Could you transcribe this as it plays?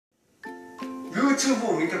YouTube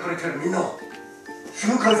を見てくれてるみんな、ヒ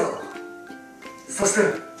ムカイザーだ。そしてら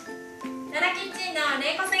らキッチンの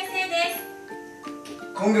れいこ先生です。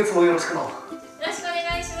今月もよろしくな。よろしくお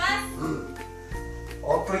願いします。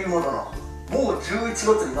あっという間だな。もう11月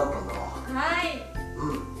になったんだな。はい。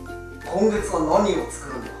今月は何を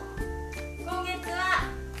作るんだ。今月は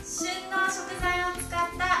旬の食材を使っ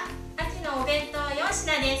た秋のお弁当4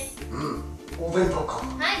品です。お弁当か。は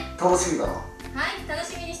い。楽しみだな。はい、楽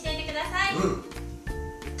しみにしていてください。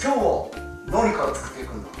今日は何から作ってい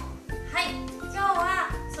くんだ。はい、今日は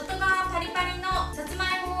外側パリパリのさつま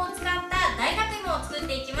いもを使った大学芋を作っ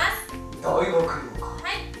ていきます。大学芋か。は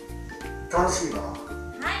い。楽しみだな。はい。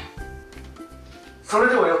それ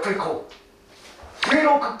ではやっていこう。ヒー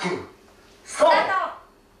ロークッキングスター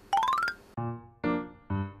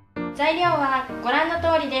ト。材料はご覧の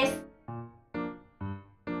通りです。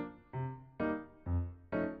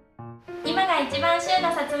今が一番旬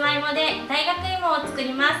のさつまいもで大学芋を作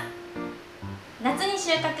ります。夏に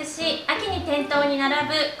収穫し秋に店頭に並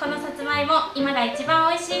ぶこのさつまいも、今が一番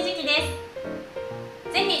美味しい時期で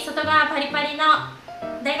す。ぜひ外側パリパリの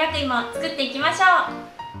大学芋を作っていきましょ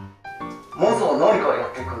う。まずは何からや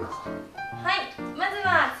っていくんだ。はい、まず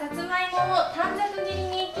はさつまいもを短冊切り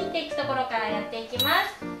に切っていくところからやっていきま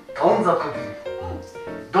す。短冊切り、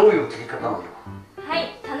どういう切り方なんだ。は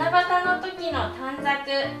い、七夕の時の短冊、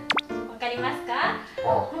わかりますか？あ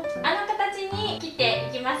の形に切って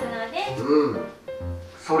いきますので。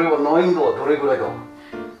それは難易度はどれぐらいだ。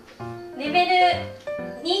レベル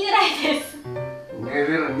2ぐらいです。レ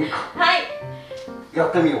ベル2か。はい。や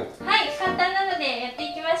ってみよう。はい、簡単なのでやって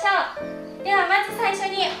いきましょう。ではまず最初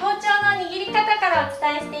に包丁の握り方からお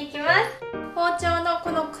伝えしていきます。包丁の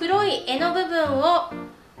この黒い柄の部分を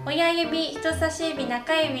親指、人差し指、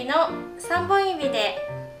中指の3本指で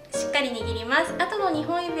しっかり握ります。あとの2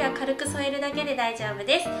本指は軽く添えるだけで大丈夫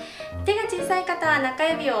です。手が小さい方は中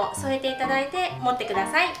指を添えていただいて持ってくだ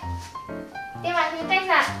さい。ではヒムカイ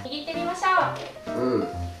ザー握ってみましょう。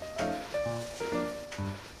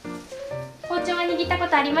包丁は握ったこ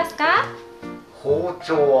とありますか？包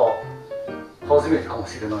丁は初めてかも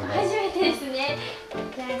しれないね。初めてですね。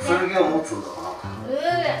剣を持つんだな。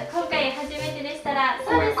今回初めてでしたら、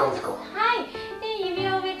こういう感じか。はい。で、指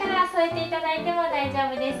を上から添えていただいても大丈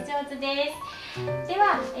夫です。上手です。で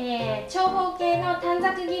は、長方形の短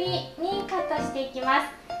冊切りにカットしていきます。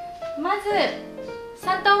まず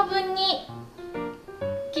3等分に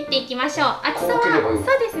切っていきましょう。厚さはそ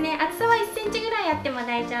うですね。厚さは1センチぐらいあっても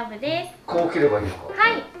大丈夫です。こう切ればいいのか。は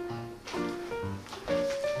い。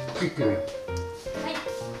切ってみよう。はい。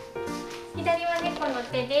左は猫の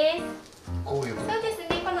手です。こういう。そうです、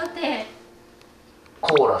猫の手。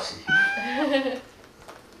こうらしい。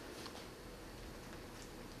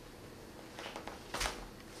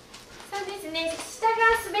そうですね。下が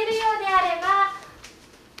滑るようであれば、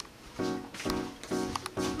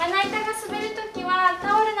まな板が滑るときはタ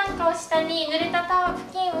オルなんかを下に濡れた布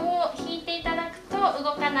巾を引いていただくと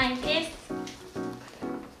動かないです。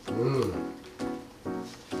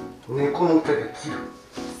猫の手で切る。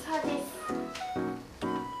そうです。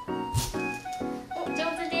お、上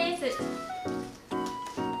手です。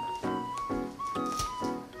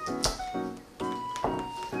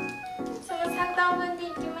その3等分でい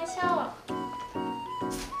きましょう。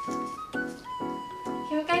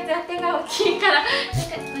ヒムカイザー手が大きいから難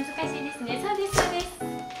しいですね。そうです、そうです。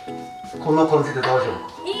こんな感じで大丈夫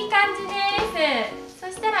か。いい感じです。そ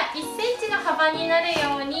したら1センチの幅になる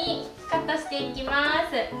ようにカットしていきま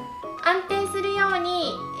す。安定するよう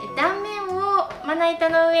に断面をまな板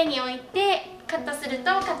の上に置いてカットすると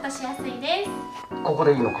カットしやすいです。ここ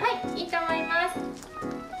でいいのか。はい、いいと思います。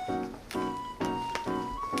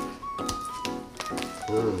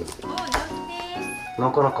お、上手です。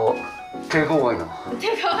なかなか手強いな。手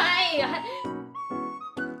強い。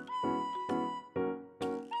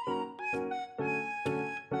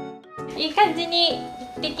いい感じに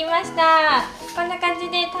できました。こんな感じ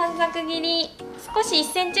で短冊切り、少し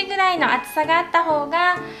1センチぐらいの厚さがあった方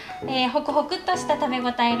が、ホクホクっとした食べ応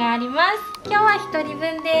えがあります。今日は1人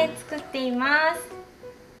分で作っています。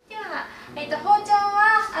では、包丁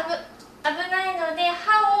は危ないので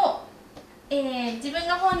刃を、自分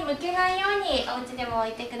の方に向けないようにお家でも置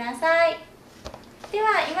いてください。では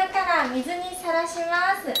今から水にさらし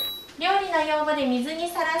ます。料理の用語で水に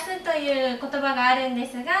さらすという言葉があるんで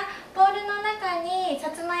すが、ボウルの中にさ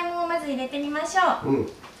つまいもをまず入れてみましょう。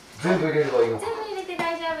全部入れればいいのか。全部入れて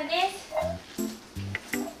大丈夫です。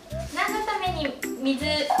何のために水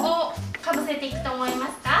をかぶせていくと思いま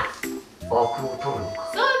すか？アクを取るのか。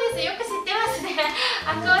そうです、よく知ってますね。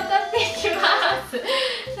アクを取っていきます。そう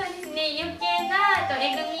ですね、余計な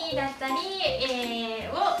えぐみだったり、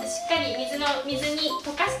をしっかり水のの水に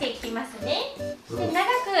溶かしていきますね。で長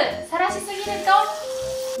くさらしすぎる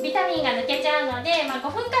とビタミンが抜けちゃうので、5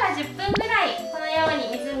分から10分ぐらいこのよう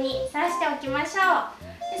に水にさらしておきましょう。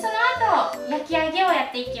でその後焼き揚げをや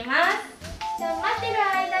っていきます。じゃあ待ってる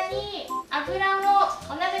間に油を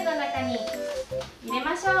お鍋の中に入れ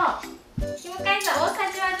ましょう。ひむかいさん、大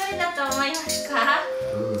さじはどれだと思いますか？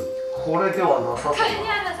これではなさそう。これで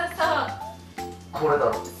はなさそう。これだ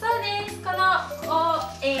ろ。そうです。この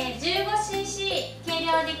15cc 計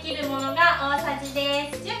量できるものが大さじ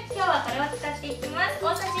です。じゃあ今日はこれを使っていきます。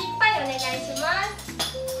大さじ1杯お願いします。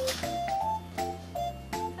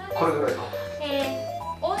これぐらいか。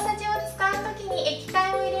大さじを使うときに液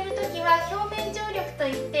体を入れるときは表面張力と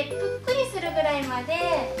いってぷっくりするぐらいまで、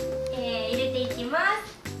入れていきま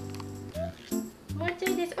す。もうちょ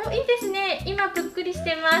いです。お、いいですね。今ぷっくりし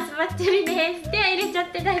てます。バッチリです。では入れちゃっ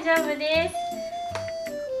て大丈夫です。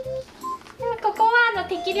ではここは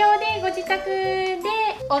適量でご自宅で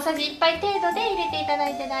大さじ1杯程度で入れていただ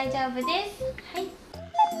いて大丈夫です。はい。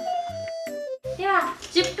では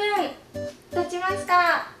10分経ちまし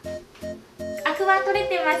た。アクは取れ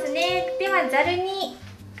てますね。ではざるに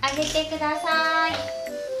あげてください。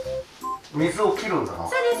水を切るんだな。そ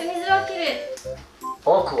うです。水を切る。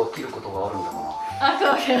アクは切ることがあるんだかな。アク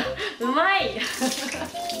は切る。うまい。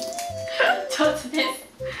上手です。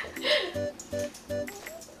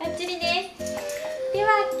バッチリです。では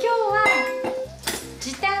今日は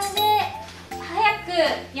時短で早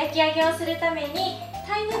く焼き揚げをするために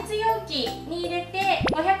耐熱容器に入れて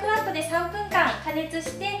500ワットで3分間加熱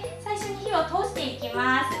して最初に火を通していき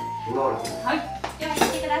ます。なるほど。はい。では入れ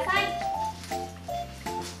てください。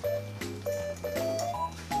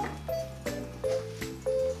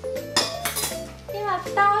では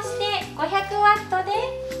蓋をして500ワットで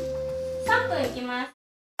3分いきます。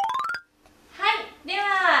はい。では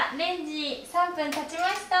レンジ3分経ちま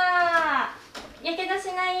した。やけど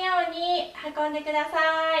しないように運んでくだ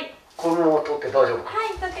さい。このまま取って大丈夫か？は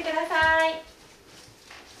い、取ってください。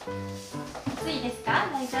熱いですか？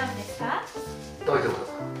大丈夫ですか？大丈夫だ。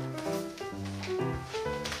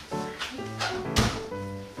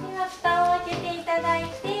では蓋を開けていただいて、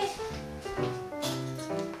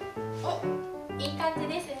お、いい感じ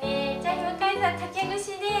ですね。じゃあひむかいさん、竹串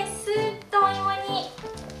でスーッとお芋が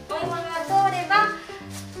通れば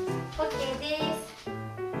OK です。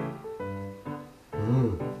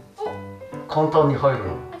簡単に入るな。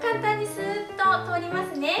簡単にスーッと通りま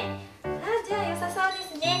すね。じゃあ良さそうで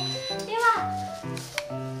すね。では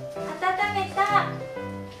温めた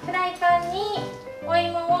フライパンにお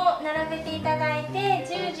芋を並べていただいて、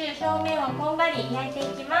ジュージュー表面をこんがり焼いてい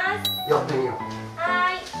きます。やってみよう。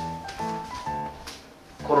はい。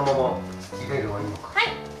このまま入れればいいのか。はい。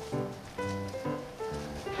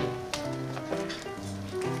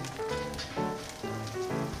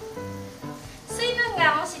水分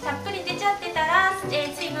がもしたっぷり出ちゃってたら、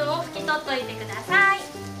水分を拭き取っといてください。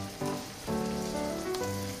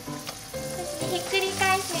そしてひっくり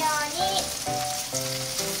返すように、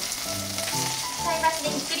菜箸で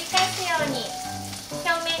ひっくり返すように表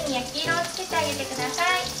面に焼き色をつけてあげてくださ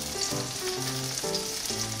い。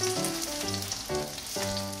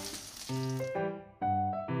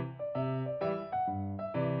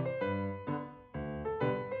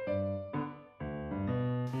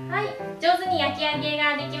はい、上手に焼き揚げ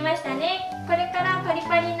ができましたね。これからパリ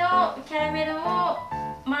パリのキャラメルを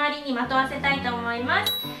周りにまとわせたいと思いま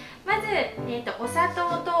す。まず、お砂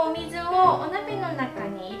糖とお水をお鍋の中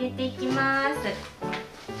に入れていきます。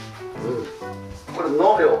これ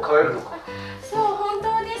鍋を変えるのか。そう、本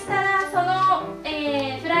当でしたらその、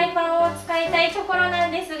フライパンを使いたいところな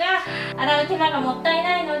んですが、洗う手間がもったい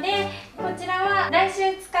ないので、こちらは来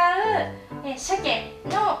週使う、鮭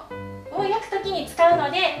を焼くときに使う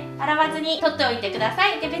ので洗わずに取っておいてくださ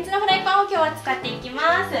い。で、別のフライパンを今日は使っていきま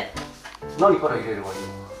す。何から入れればいいの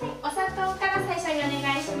か。お砂糖から最初にお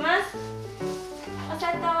願いします。お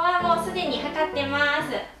砂糖はもうすでに測ってます。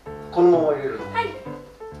このまま入れるの。はい。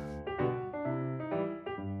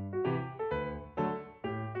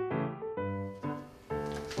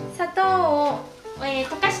砂糖を、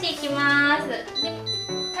溶かしていきます。で、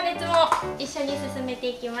加熱も一緒に進めて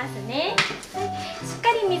いきますね。はい、しっ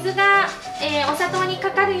かり水が、お砂糖に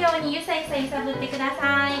かかるようにゆさゆさ揺さぶってくだ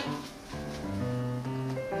さい。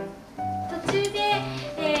途中で、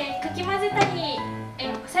かき混ぜたり、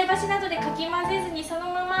菜箸などでかき混ぜずにその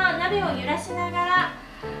まま鍋を揺らしながら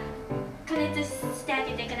加熱してあ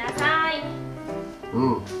げてください。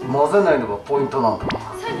混ぜないのがポイントなんだな。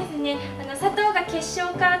そうですね。砂糖が結晶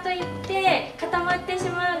化といって固まってし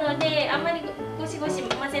まうので、あまりゴシゴシ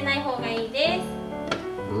混ぜない方がいいで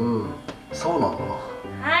す。そうなんだな。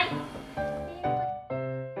はい。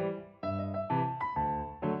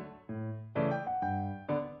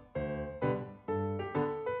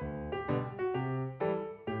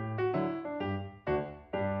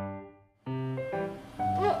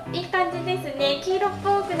いい感じですね。黄色っ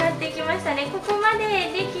ぽくなってきましたね。ここま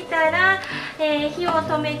でできたら、火を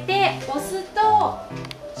止めてお酢と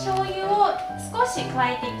醤油を少し加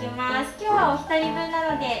えていきます。今日はお一人分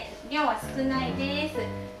なので量は少ないです。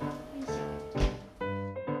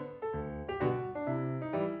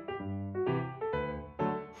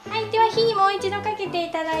はい、では火にもう一度かけて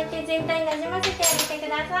いただいて全体になじませてあげてく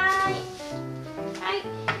ださい。はい、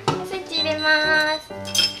スイッチ入れます。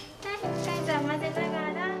混ぜなが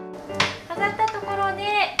ら混ざったところで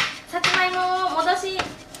さつまいもを戻し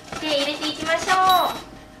て入れていきましょ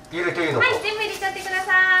う。入れていいのか。はい、全部入れちゃってくだ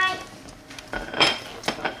さい。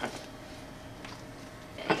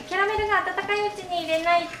キャラメルが温かいうちに入れ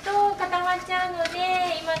ないと固まっちゃうの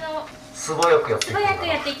で、今の素早くやって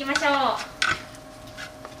いきましょ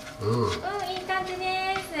う。いい感じ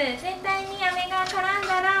です。全体に飴が絡ん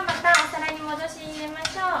だらまたお皿に戻し入れま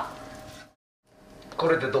しょう。こ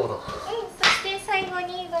れでどうだ。そして最後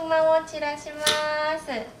にごまを散らします。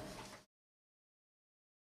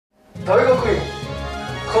大学院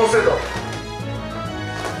完成だ。